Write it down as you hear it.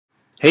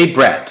Hey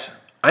Brett,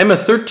 I'm a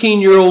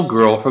 13-year-old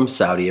girl from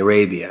Saudi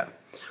Arabia.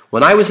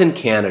 When I was in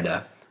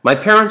Canada, my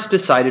parents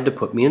decided to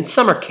put me in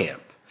summer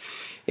camp.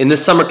 In the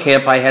summer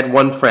camp, I had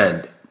one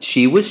friend.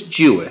 She was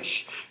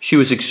Jewish. She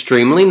was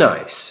extremely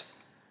nice.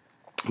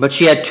 But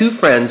she had two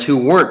friends who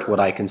weren't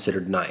what I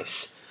considered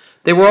nice.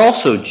 They were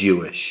also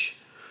Jewish.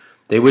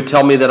 They would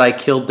tell me that I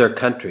killed their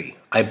country.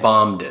 I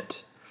bombed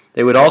it.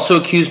 They would also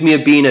accuse me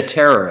of being a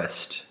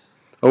terrorist.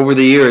 Over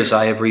the years,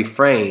 I have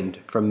refrained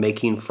from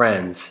making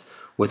friends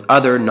with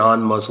other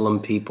non-Muslim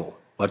people.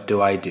 What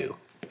do I do?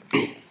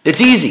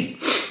 It's easy.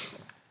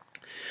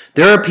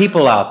 There are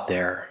people out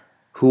there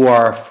who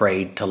are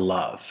afraid to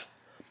love.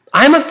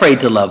 I'm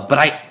afraid to love, but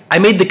I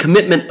made the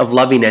commitment of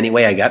loving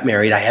anyway. I got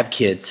married. I have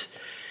kids.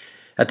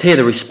 I'll tell you,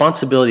 the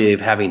responsibility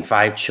of having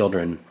 5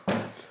 children,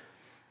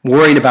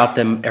 worrying about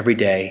them every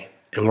day,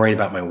 and worrying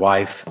about my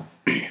wife.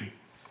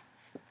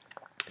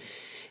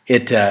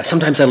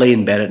 Sometimes I lay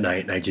in bed at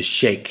night and I just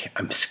shake.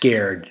 I'm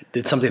scared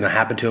that something will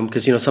happen to them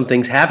because, some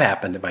things have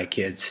happened to my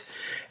kids.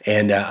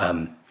 And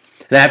I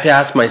have to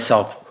ask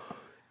myself,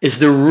 is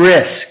the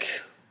risk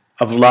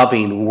of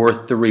loving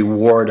worth the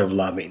reward of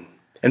loving?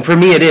 And for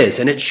me it is,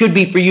 and it should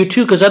be for you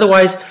too, because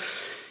otherwise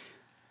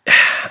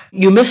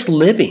you miss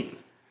living.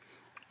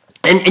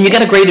 And you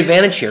got a great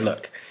advantage here.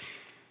 Look,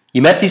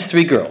 you met these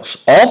 3 girls.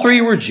 All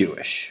 3 were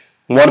Jewish.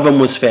 One of them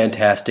was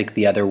fantastic.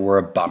 The other were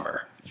a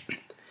bummer.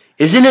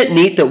 Isn't it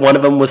neat that one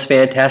of them was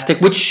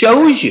fantastic? Which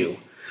shows you,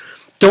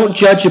 don't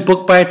judge a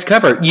book by its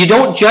cover. You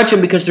don't judge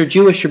them because they're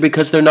Jewish or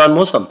because they're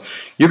non-Muslim.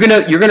 You're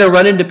gonna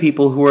run into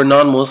people who are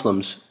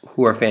non-Muslims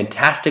who are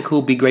fantastic, who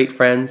will be great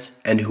friends,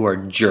 and who are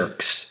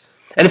jerks.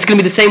 And it's going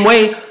to be the same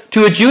way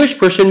to a Jewish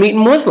person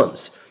meeting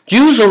Muslims.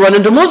 Jews will run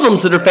into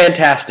Muslims that are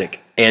fantastic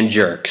and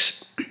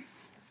jerks.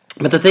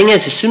 But the thing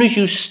is, as soon as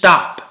you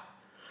stop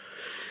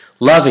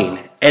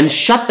loving and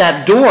shut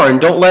that door and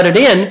don't let it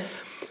in,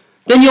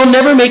 then you'll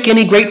never make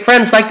any great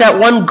friends like that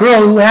one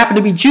girl who happened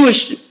to be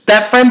Jewish,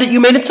 that friend that you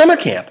made at summer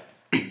camp.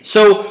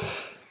 So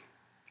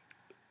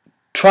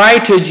try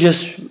to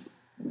just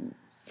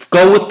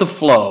go with the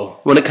flow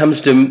when it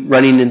comes to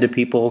running into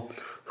people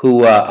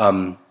who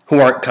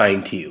aren't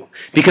kind to you.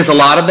 Because a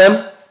lot of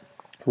them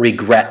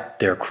regret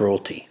their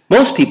cruelty.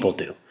 Most people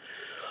do.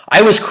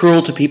 I was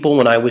cruel to people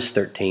when I was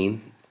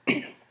 13.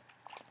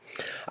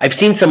 I've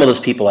seen some of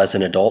those people as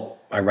an adult.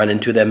 I run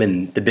into them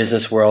in the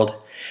business world.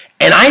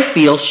 And I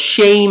feel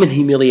shame and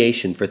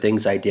humiliation for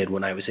things I did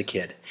when I was a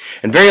kid.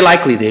 And very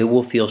likely they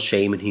will feel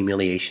shame and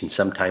humiliation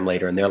sometime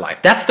later in their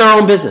life. That's their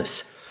own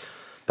business.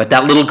 But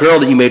that little girl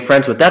that you made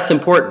friends with, that's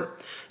important.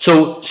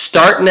 So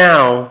start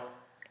now,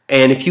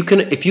 and if you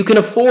can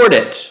afford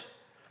it,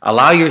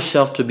 allow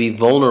yourself to be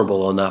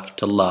vulnerable enough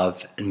to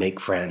love and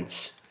make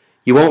friends.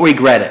 You won't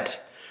regret it.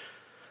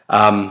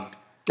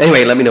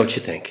 Anyway, let me know what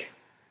you think.